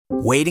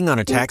Waiting on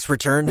a tax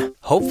return?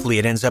 Hopefully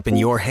it ends up in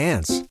your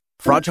hands.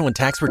 Fraudulent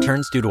tax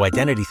returns due to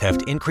identity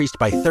theft increased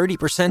by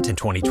 30% in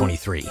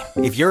 2023.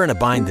 If you're in a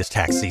bind this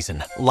tax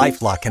season,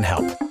 LifeLock can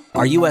help.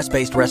 Our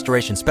U.S.-based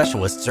restoration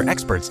specialists are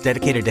experts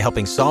dedicated to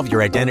helping solve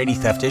your identity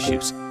theft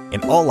issues.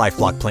 And all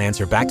LifeLock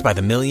plans are backed by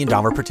the $1 Million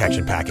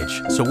Protection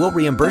Package. So we'll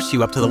reimburse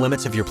you up to the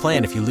limits of your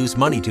plan if you lose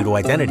money due to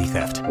identity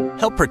theft.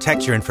 Help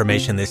protect your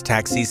information this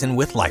tax season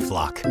with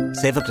LifeLock.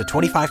 Save up to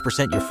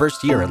 25% your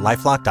first year at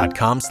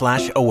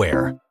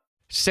LifeLock.com/aware.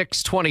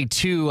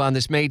 6:22 on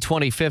this May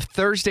 25th,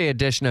 Thursday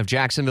edition of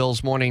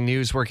Jacksonville's Morning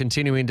News. We're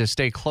continuing to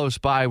stay close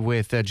by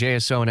with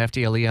JSO and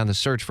FDLE on the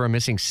search for a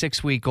missing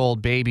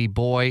 6-week-old baby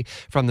boy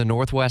from the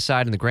northwest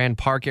side in the Grand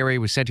Park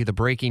area. We sent you the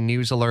breaking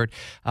news alert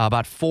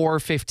about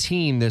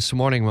 4:15 this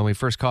morning when we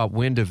first caught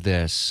wind of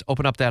this.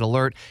 Open up that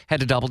alert, head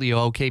to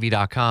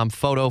WOKV.com,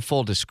 photo,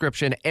 full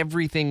description,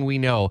 everything we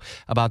know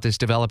about this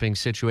developing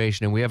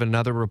situation. And we have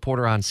another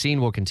reporter on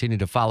scene. We'll continue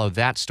to follow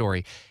that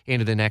story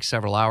into the next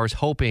several hours,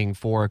 hoping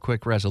for a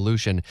quick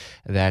resolution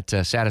that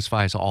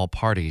satisfies all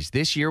parties.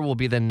 This year will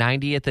be the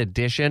 90th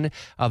edition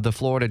of the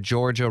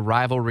Florida-Georgia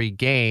rivalry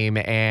game,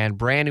 and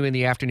brand new in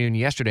the afternoon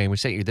yesterday, and we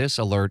sent you this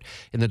alert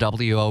in the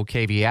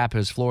WOKV app,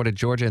 as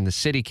Florida-Georgia and the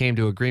city came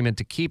to agreement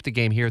to keep the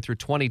game here through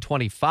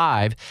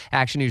 2025.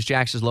 Action News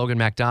Jax's Logan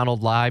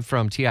MacDonald live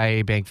from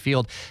TIAA Bank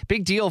Field.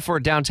 Big deal for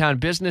downtown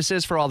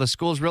businesses, for all the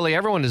schools. Really,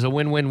 everyone is a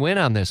win-win-win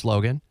on this,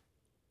 Logan.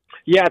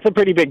 Yeah, it's a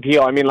pretty big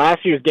deal. I mean,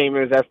 last year's game, it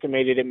was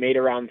estimated it made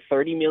around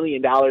 $30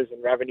 million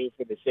in revenue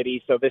for the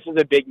city. So this is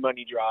a big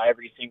money draw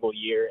every single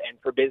year. And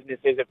for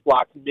businesses, it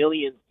flocks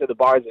millions to the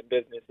bars and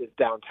businesses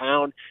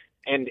downtown.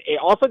 And it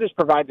also just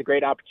provides a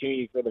great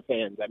opportunity for the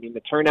fans. I mean,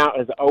 the turnout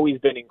has always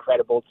been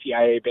incredible.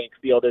 TIAA Bank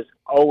Field is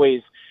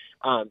always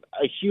a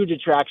huge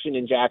attraction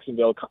in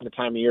Jacksonville come the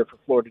time of year for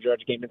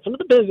Florida-Georgia game. And some of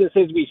the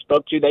businesses we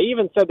spoke to, they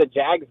even said the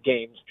Jags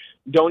games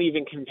don't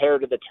even compare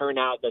to the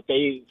turnout that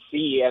they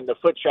see and the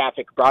foot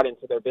traffic brought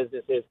into their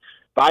businesses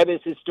by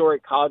this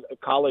historic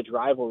college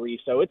rivalry.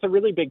 So it's a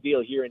really big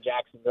deal here in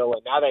Jacksonville.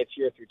 And now that it's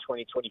here through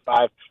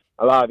 2025,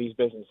 a lot of these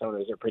business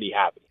owners are pretty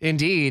happy.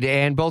 Indeed.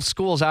 And both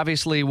schools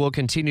obviously will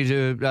continue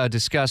to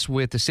discuss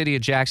with the city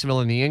of Jacksonville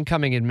and the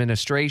incoming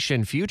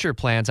administration future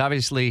plans,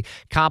 obviously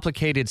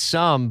complicated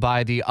some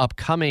by the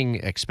upcoming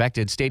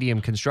expected stadium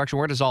construction.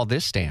 Where does all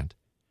this stand?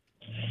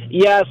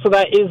 Yeah, so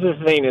that is the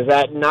thing, is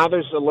that now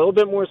there's a little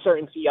bit more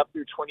certainty up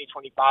through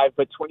 2025,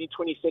 but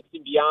 2026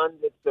 and beyond,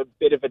 it's a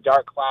bit of a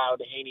dark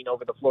cloud hanging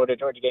over the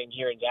Florida-Georgia game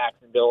here in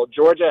Jacksonville.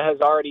 Georgia has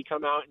already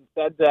come out and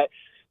said that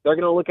they're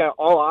going to look at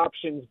all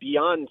options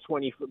beyond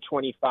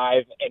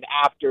 2025 and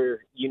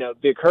after,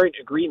 the current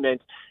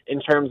agreement in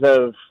terms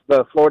of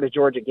the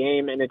Florida-Georgia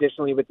game. And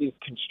additionally, with these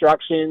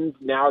constructions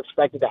now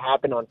expected to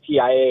happen on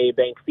TIAA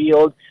Bank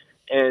Field,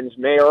 and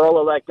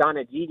Mayoral-elect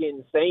Donna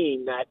Deegan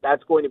saying that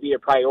that's going to be a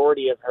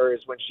priority of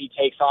hers when she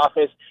takes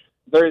office,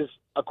 there's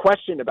a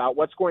question about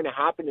what's going to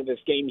happen in this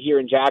game here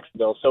in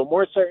Jacksonville. So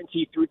more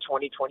certainty through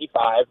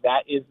 2025.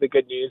 That is the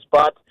good news,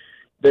 but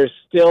there's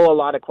still a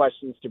lot of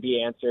questions to be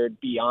answered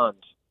beyond.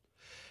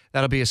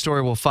 That'll be a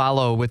story we'll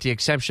follow, with the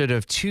exception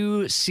of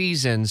 2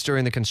 seasons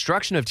during the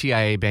construction of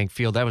TIAA Bank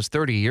Field. That was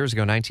 30 years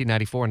ago,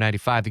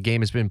 1994-95. The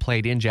game has been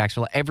played in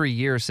Jacksonville every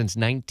year since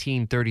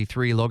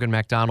 1933. Logan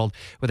MacDonald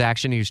with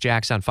Action News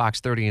Jax on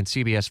Fox 30 and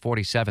CBS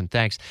 47.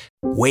 Thanks.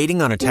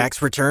 Waiting on a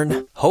tax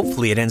return?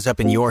 Hopefully it ends up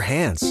in your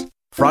hands.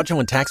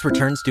 Fraudulent tax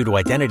returns due to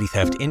identity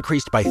theft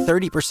increased by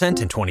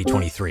 30% in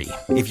 2023.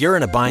 If you're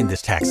in a bind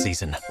this tax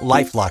season,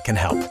 LifeLock can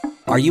help.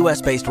 Our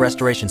U.S.-based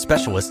restoration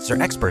specialists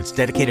are experts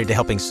dedicated to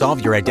helping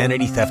solve your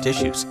identity theft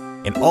issues.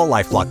 And all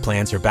LifeLock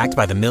plans are backed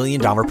by the $1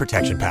 Million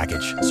Protection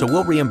Package. So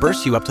we'll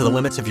reimburse you up to the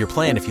limits of your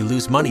plan if you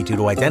lose money due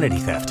to identity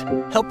theft.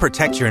 Help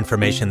protect your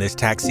information this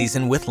tax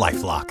season with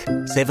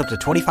LifeLock. Save up to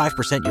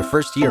 25% your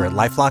first year at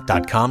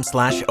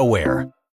LifeLock.com/aware.